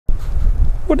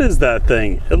What is that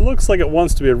thing? It looks like it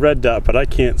wants to be a red dot, but I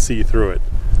can't see through it.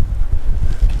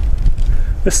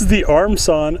 This is the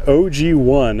Armson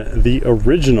OG1, the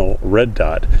original red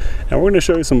dot. And we're going to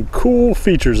show you some cool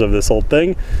features of this old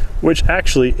thing, which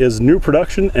actually is new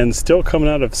production and still coming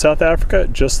out of South Africa,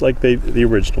 just like the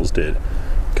originals did.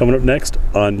 Coming up next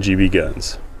on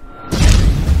GBGuns.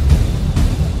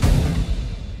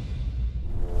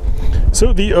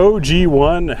 So the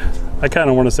OG1, I kind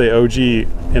of want to say OG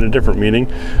in a different meaning,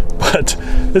 but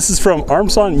this is from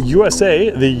Armson USA,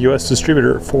 the US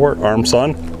distributor for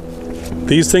Armson.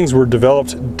 These things were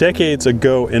developed decades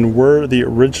ago and were the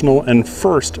original and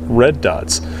first red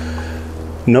dots.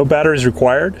 No batteries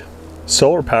required,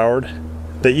 solar powered.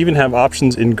 They even have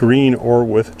options in green or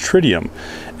with tritium.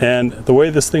 And the way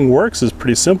this thing works is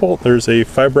pretty simple. There's a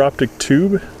fiber optic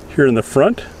tube here in the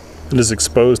front that is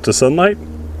exposed to sunlight,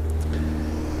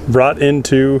 brought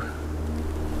into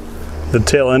the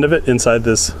tail end of it inside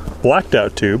this blacked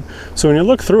out tube. So when you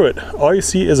look through it, all you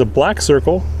see is a black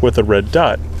circle with a red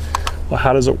dot. Well,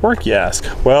 how does it work, you ask?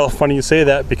 Well, funny you say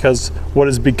that, because what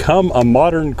has become a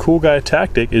modern cool guy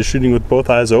tactic is shooting with both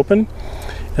eyes open.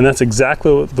 And that's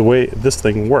exactly the way this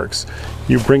thing works.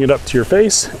 You bring it up to your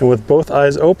face, and with both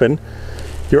eyes open,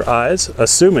 your eyes,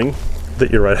 assuming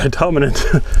that you're right-eye dominant,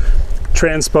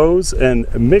 transpose and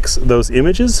mix those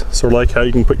images, sort of like how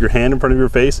you can put your hand in front of your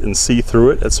face and see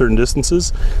through it at certain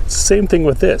distances. It's the same thing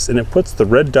with this, and it puts the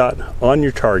red dot on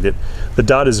your target. The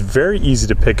dot is very easy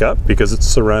to pick up because it's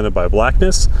surrounded by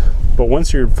blackness, but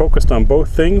once you're focused on both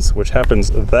things, which happens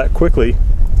that quickly,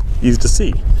 easy to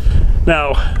see.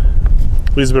 Now,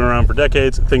 these have been around for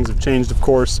decades. Things have changed, of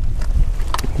course.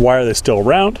 Why are they still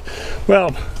around?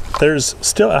 Well, there's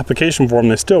still application for them.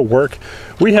 They still work.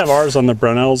 We have ours on the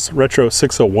Brownells Retro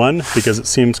 601 because it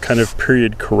seems kind of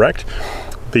period correct.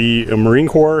 The Marine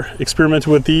Corps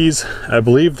experimented with these. I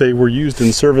believe they were used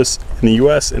in service in the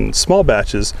US in small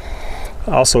batches,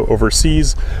 also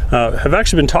overseas. Have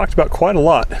actually been talked about quite a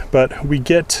lot, but we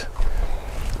get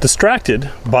distracted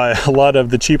by a lot of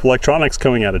the cheap electronics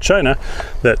coming out of China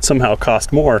that somehow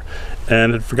cost more,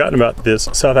 and had forgotten about this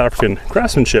South African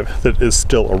craftsmanship that is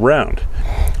still around.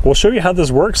 We'll show you how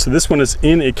this works. This one is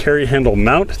in a carry handle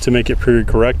mount to make it period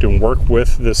correct and work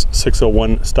with this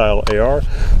 601 style AR.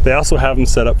 They also have them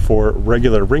set up for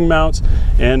regular ring mounts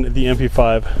and the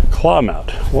MP5 claw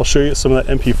mount. We'll show you some of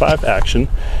that MP5 action,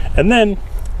 and then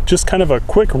just kind of a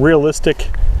quick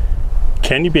realistic,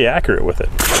 can you be accurate with it?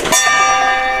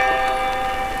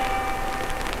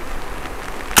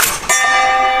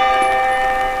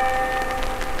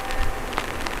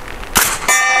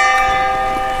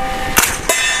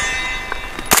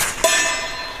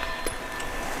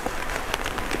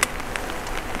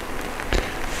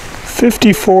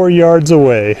 54 yards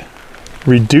away,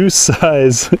 reduced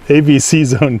size ABC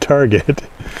zone target.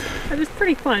 That was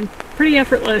pretty fun, pretty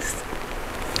effortless.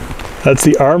 That's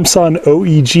the Armson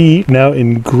OEG, now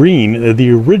in green,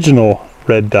 the original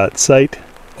red dot sight.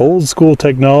 Old school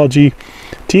technology.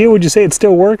 Tia, would you say it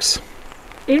still works?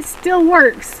 It still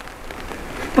works.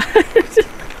 But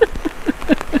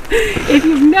if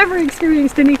you've never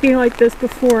experienced anything like this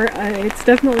before, it's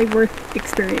definitely worth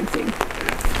experiencing.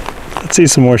 Let's see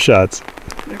some more shots.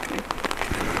 Okay.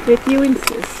 If you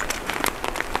insist.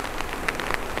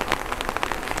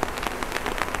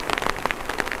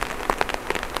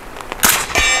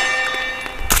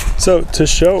 So to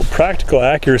show practical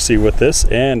accuracy with this,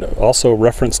 and also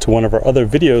reference to one of our other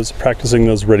videos practicing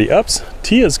those ready ups,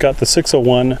 Tia's got the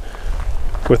 601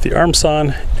 with the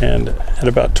Armson, and at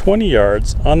about 20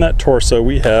 yards on that torso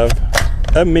we have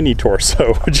a mini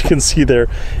torso, which you can see there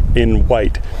in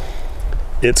white.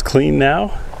 It's clean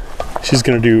now. She's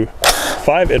going to do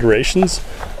 5 iterations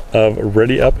of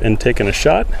ready up and taking a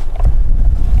shot,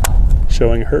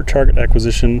 showing her target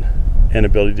acquisition and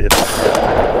ability to hit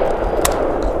it.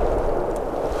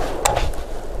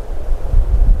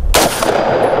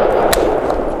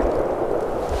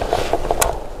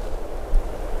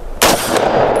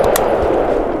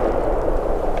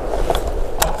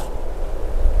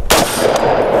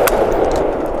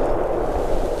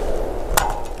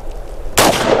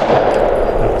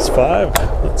 That was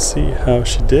 5. Let's see how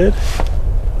she did.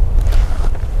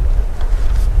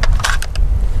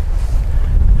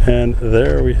 And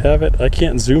there we have it. I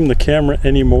can't zoom the camera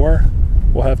anymore.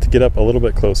 We'll have to get up a little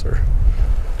bit closer.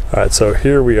 All right, so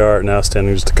here we are now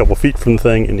standing just a couple feet from the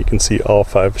thing, and you can see all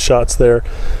 5 shots there.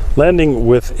 Landing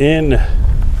within,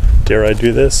 dare I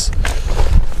do this,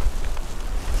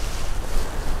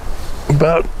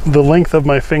 about the length of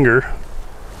my finger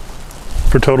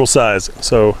for total size.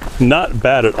 So not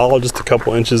bad at all, just a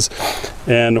couple inches.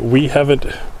 And we haven't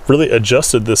really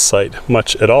adjusted this sight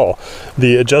much at all.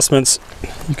 The adjustments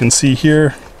you can see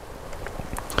here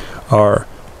are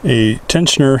a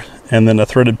tensioner and then a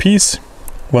threaded piece.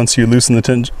 Once you loosen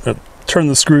the turn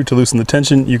the screw to loosen the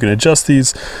tension, you can adjust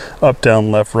these up,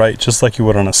 down, left, right, just like you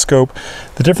would on a scope.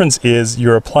 The difference is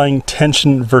you're applying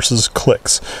tension versus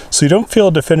clicks. So you don't feel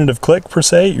a definitive click per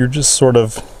se, you're just sort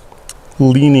of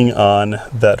leaning on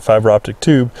that fiber optic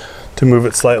tube to move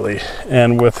it slightly.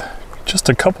 And with just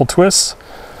a couple twists,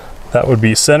 that would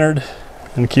be centered.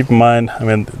 And keep in mind, I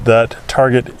mean, that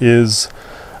target is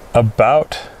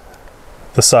about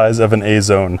the size of an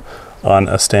A-zone on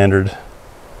a standard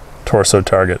torso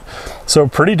target. So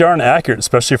pretty darn accurate,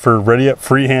 especially for ready up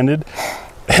free-handed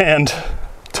and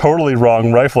totally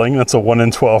wrong rifling. That's a 1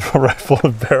 in 12 rifle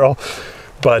and barrel.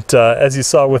 But as you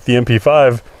saw with the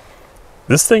MP5,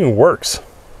 this thing works.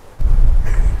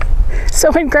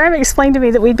 So when Graham explained to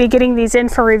me that we'd be getting these in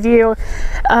for review,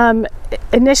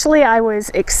 initially I was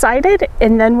excited,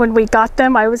 and then when we got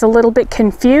them I was a little bit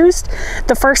confused.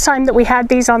 The first time that we had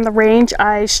these on the range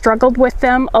I struggled with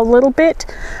them a little bit.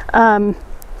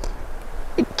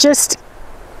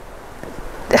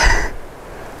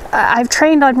 I've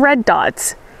trained on red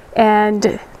dots,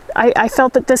 and I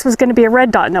felt that this was going to be a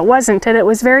red dot, and it wasn't, and it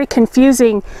was very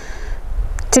confusing.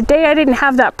 Today I didn't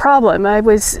have that problem. I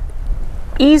was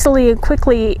easily and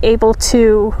quickly able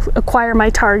to acquire my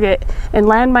target and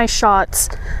land my shots,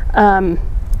 and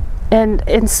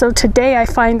so today I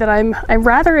find that I'm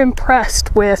rather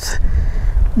impressed with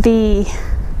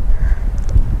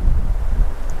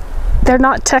they're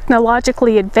not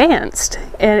technologically advanced,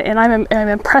 and I'm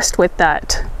impressed with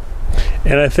that.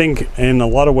 And I think in a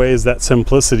lot of ways that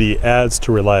simplicity adds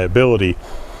to reliability.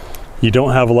 You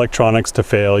don't have electronics to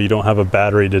fail, you don't have a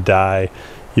battery to die,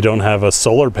 you don't have a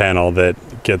solar panel that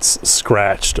gets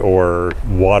scratched or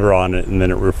water on it and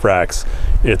then it refracts.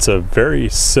 It's a very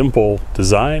simple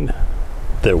design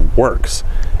that works.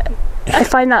 I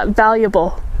find that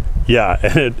valuable. Yeah,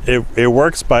 and it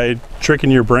works by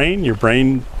tricking your brain. Your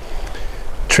brain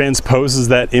transposes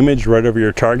that image right over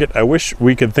your target. I wish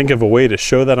we could think of a way to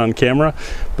show that on camera,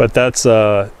 but that's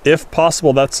if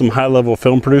possible, that's some high-level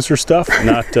film producer stuff,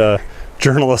 not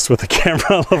journalists with a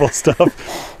camera level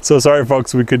stuff. So sorry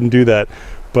folks, we couldn't do that.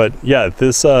 But yeah,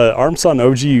 this Armson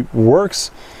OG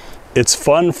works. It's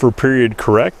fun for period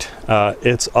correct.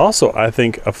 It's also, I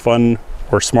think, a fun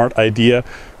or smart idea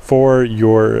for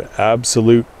your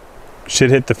absolute shit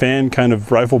hit the fan kind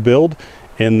of rifle build,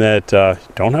 in that you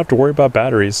don't have to worry about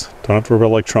batteries, don't have to worry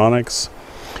about electronics.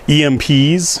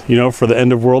 EMPs, you know, for the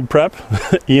end of world prep,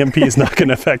 EMP is not going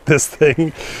to affect this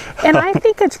thing. And I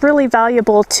think it's really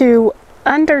valuable to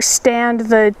understand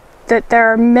that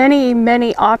there are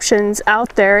many options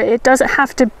out there. It doesn't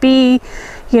have to be,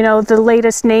 you know, the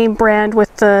latest name brand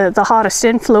with the hottest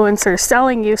influencer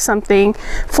selling you something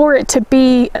for it to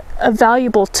be a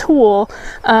valuable tool.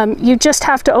 You just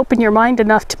have to open your mind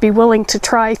enough to be willing to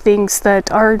try things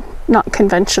that are not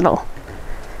conventional.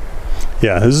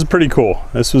 Yeah, this is pretty cool.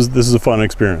 This is a fun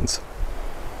experience.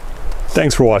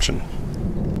 Thanks for watching.